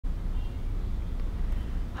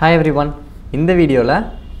Hi everyone. In this video,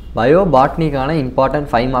 Bio-Botany important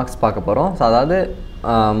 5 marks பார்க்க போறோம். So அதாவது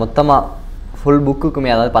மொத்தமா full book-க்குமே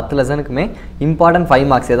அதாவது 10 lesson-க்குமே important 5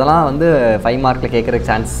 marks இதெல்லாம் வந்து 5 markல கேக்குற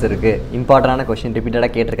chances இருக்கு. Importantaன question repeated-ஆ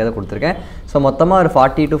கேட்டிருக்கத கொடுத்திருக்கேன். So மொத்தமா ஒரு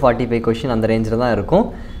 40 to 45 question அந்த ரேஞ்சில தான் இருக்கும்.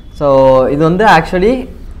 So இது வந்து actually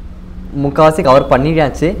முக்காவாசி கவர்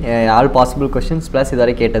பண்ணியாச்சு all possible questions plus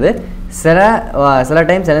இதுவரை கேட்டது சில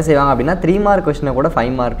டைம்ஸ் என்ன செய்வாங்க அப்படினா 3 மார்க் क्वेश्चन கூட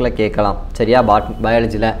 5 மார்க்ல கேட்கலாம் சரியா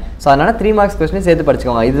பயாலஜில சோ அதனால 3 மார்க்ஸ் क्वेश्चन சேர்த்து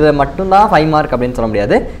படிச்சுக்கோங்க இது மட்டும் தான் 5 மார்க் அப்படினு சொல்ல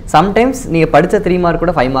முடியாது சம் டைம்ஸ் நீங்க படிச்ச 3 மார்க்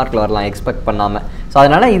கூட 5 மார்க்ல வரலாம் எக்ஸ்பெக்ட் பண்ணாம சோ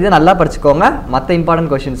அதனால இது நல்லா படிச்சுக்கோங்க மத்த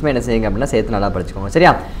இம்பார்ட்டன்ட் क्वेश्चंसமே என்ன செய்யுங்க அப்படினா சேர்த்து நல்லா படிச்சுக்கோங்க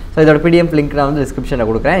சரியா சோ இதோட PDF லிங்க் நான் வந்து டிஸ்கிரிப்ஷன்ல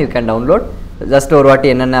கொடுக்கிறேன் you can download just ஒரு வாட்டி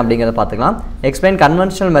என்னென்ன அப்படிங்கறத பாத்துக்கலாம் explain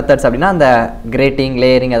conventional methods அப்படினா அந்த grating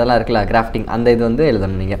layering அதெல்லாம் இருக்குல grafting அந்த இது வந்து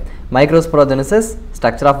எழுதணும் நீங்க microsporogenesis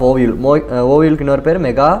structure of ovule ovule-க்கு இன்னொரு பேர்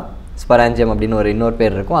megasporangium அப்படின ஒரு இன்னொரு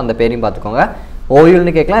பேர் இருக்கும் அந்த பேரையும் பாத்துக்கோங்க ovule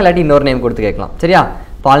னு கேட்கலாம் இல்லாட்டி இன்னொரு நேம் கொடுத்து கேட்கலாம் சரியா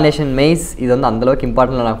pollination maize இது வந்து அந்த அளவுக்கு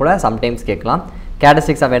இம்பார்ட்டன்ட் இல்லனா கூட sometimes கேட்கலாம்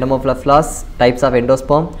characteristics of endomophilas types of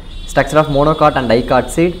endosperm structure of monocot and dicot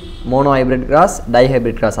seed monohybrid cross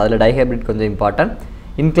dihybrid cross அதுல dihybrid கொஞ்சம் important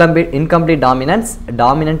incomplete dominance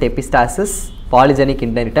dominant epistasis polygenic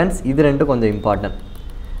inheritance இது ரெண்டும் கொஞ்சம் இம்பார்ட்டன்ட்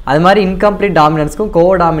அது மாதிரி incomplete dominance க்கும்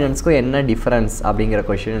co-dominance க்கும் என்ன டிஃபரன்ஸ் அப்படிங்கற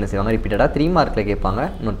क्वेश्चन என்ன செய்வாங்க ரிப்பீட்டடா 3 மார்க்ல கேட்பாங்க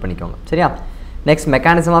நோட் பண்ணிக்கோங்க சரியா next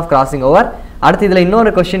mechanism of crossing over அடுத்து இதுல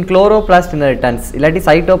இன்னொரு क्वेश्चन chloroplast inheritance இல்லாட்டி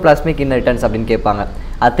cytoplasmic inheritance அப்படினு கேட்பாங்க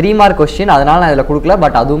அது 3 மார்க் क्वेश्चन அதனால நான் இதல கொடுக்கல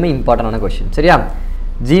பட் அதுவுமே இம்பார்ட்டன்ட்டான क्वेश्चन சரியா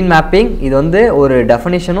gene mapping இது வந்து ஒரு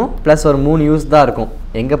டெஃபினிஷனும் ப்ளஸ் ஒரு 3 யூஸ் தான் இருக்கும்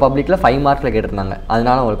எங்க பப்ளிக்ல 5 மார்க்ல கேட்டிருந்தாங்க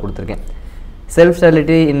அதனால உங்களுக்கு கொடுத்திருக்கேன் self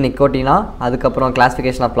sterility in nicotina அதுக்கு அப்புறம்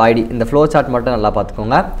classification of ploidy இந்த flow chart மட்டும் நல்லா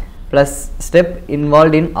பாத்துக்கோங்க plus step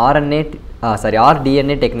involved in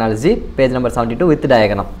rDNA technology page number 72 with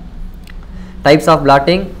diagram types of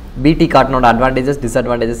blotting bt carotenoid advantages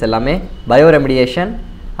disadvantages எல்லாமே bioremediation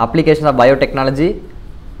application of biotechnology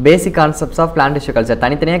basic concepts of plant tissue culture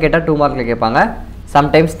தனித்தனியா கேட்டா 2 மார்க்ல கேட்பாங்க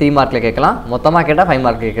sometimes 3 மார்க்ல கேட்கலாம் மொத்தமா கேட்டா 5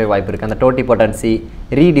 மார்க்ல கேட்க வாய்ப்பு இருக்கு அந்த totipotency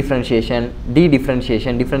redifferentiation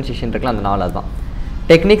dedifferentiation differentiation இருக்குல அந்த நாலு அதான்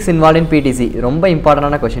techniques involved in PTC ரொம்ப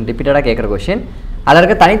இம்பார்ட்டன்ட்டான क्वेश्चन ரிப்பீட்டடா கேக்குற क्वेश्चन அதுல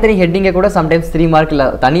இருக்க தனித்தனி ஹெட்டிங்க கூட sometimes 3 மார்க்ல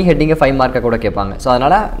தனி ஹெட்டிங்க 5 மார்க்க கூட கேட்பாங்க சோ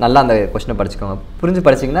அதனால நல்லா அந்த क्वेश्चन படிச்சுக்கோங்க புரிஞ்சு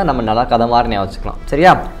படிச்சீங்கன்னா நம்ம நல்லா கதை மாதிரி ஞாபகம் வச்சுக்கலாம்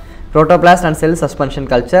சரியா protoplast and cell suspension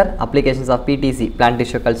culture applications of PTC plant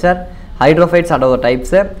tissue culture hydrophytes and other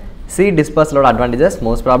types seed dispersal advantages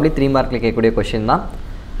most probably 3 மார்க்ல கேட்கக்கூடிய क्वेश्चन தான்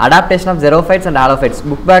adaptation of xerophytes and halophytes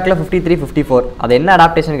book backல 53 54 அது என்ன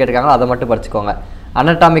adaptation கேட்டிருக்காங்களோ அத மட்டும் படிச்சுக்கோங்க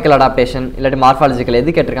anatomical adaptation இல்லாட்டி morphological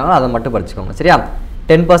எது கேட்டிருக்காங்களோ அத மட்டும் படிச்சுக்கோங்க சரியா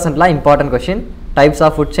 10% ல important question types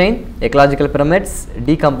of food chain ecological pyramids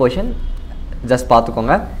decomposition just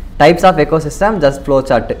பாத்துக்கோங்க types of ecosystem just flow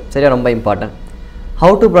chart சரியா ரொம்ப important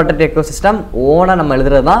how to protect ecosystem ஓனா நம்ம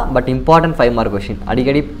எழுதுறதா பட் important 5 மார்க் question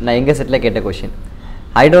அடிக்கடி நான் எங்க செட்ல கேட்ட question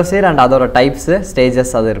hydrosphere and other types stages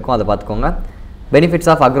அது இருக்கும் அத பாத்துக்கோங்க benefits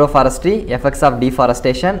of agroforestry effects of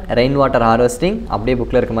deforestation rainwater harvesting அப்படியே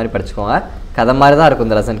bookல இருக்க மாதிரி படிச்சுக்கோங்க கதை மாதிரி தான் இருக்கும்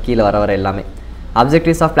இந்த லெசன் கீழ வர எல்லாமே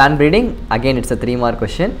objectives of plant breeding again it's a 3 mark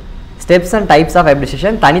question steps and types of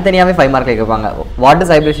hybridization தனித்தனியாவே 5 மார்க்ல கேட்பாங்க what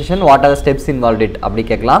is hybridization what are the steps involved it அப்படி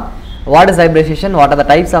கேட்கலாம் what is hybridization what are the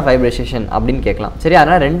types of hybridization அப்படினு கேட்கலாம் சரி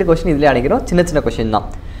அதனால ரெண்டு question இதுலயே அடங்கிரும் சின்ன சின்ன क्वेश्चन தான்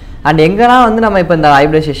and எங்கனா வந்து நம்ம இப்ப இந்த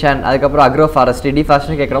hybridization அதுக்கு அப்புறம் agroforestry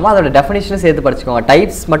deforestation கேக்குறோமோ அதோட டெஃபினிஷன் சேர்த்து படிச்சுக்கோங்க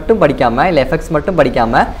டைப்ஸ் மட்டும் படிக்காம இல்ல எஃபெக்ட்ஸ் மட்டும்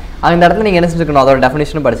படிக்காம அந்த இடத்துல நீங்க என்ன செஞ்சுக்கணும் அதோட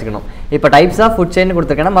டெஃபினிஷனும் படிச்சுக்கணும் இப்போ டைப்ஸ் ஆஃப் ஃபுட் செயின்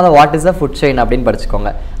கொடுத்திருக்கேன்னா அத what is a food chain அப்படினு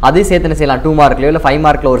படிச்சுக்கோங்க அதே சேர்த்து என்ன செய்யலாம் 2 மார்க்லயோ இல்ல 5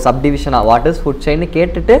 மார்க்ல ஒரு sub டிவிஷனா what is food chain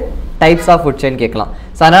கேட்டிட்டு types of food chain கேட்கலாம்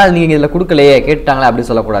சோ அதனால நீங்க இதல கொடுக்கலையே கேட்டாங்களே அப்படி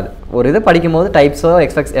சொல்ல கூடாது ஒரு இது படிக்கும்போது டைப்ஸோ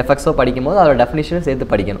எஃபெக்ட்ஸோ படிக்கும்போது அதோட டெஃபினிஷனும்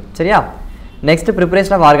சேர்த்து படிக்கணும் சரியா next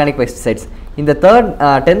preparation of organic pesticides இந்த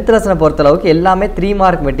 10th lesson பொறுத்தளவுக்கு எல்லாமே 3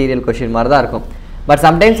 மார்க் மெட்டீரியல் क्वेश्चन மாதிரி தான் இருக்கும் பட்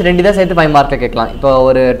sometimes ரெண்டு தான் சேர்த்து 5 மார்க்ல கேட்கலாம் இப்போ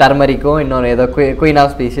ஒரு டர்மரிக்கோ இன்னொரு ஏதோ queen of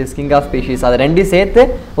species king of species அது ரெண்டு சேர்த்து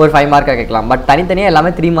ஒரு 5 மார்க்கா கேட்கலாம் பட் தனித்தனியா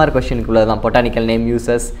எல்லாமே 3 மார்க் क्वेश्चनக்குள்ள தான் botanical name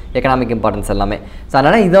uses economic importance எல்லாமே சோ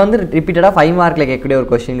அதனால இது வந்து ரிப்பீட்டடா 5 மார்க்ல கேட்கக்கூடிய ஒரு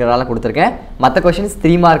क्वेश्चनங்கறால கொடுத்திருக்கேன் மத்த क्वेश्चंस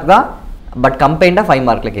 3 மார்க் தான் பட் கம்பைன்டா 5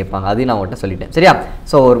 மார்க்ல கேட்பாங்க அது நான் உங்கள்ட்ட சொல்லிட்டேன் சரியா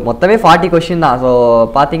சோ மொத்தமே 40 क्वेश्चन தான் சோ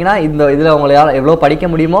பாத்தீங்கன்னா இதுல உங்களால எவ்வளவு படிக்க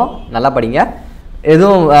முடியுமோ நல்லா படிங்க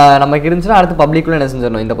எதுவும் நமக்கு இருந்துச்சுனா அடுத்து பப்ளிக்ல என்ன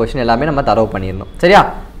செஞ்சிரணும் இந்த क्वेश्चन எல்லாமே நம்ம தரவு பண்ணிரணும் சரியா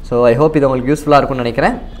சோ ஐ ஹோப் இது உங்களுக்கு யூஸ்ஃபுல்லா இருக்கும்னு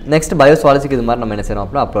நினைக்கிறேன் நெக்ஸ்ட் பயோசுவாலஜிக்கு இது மாதிரி நம்ம என்ன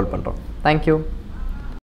செய்றோம் அப்லோட் பண்றோம் Thank you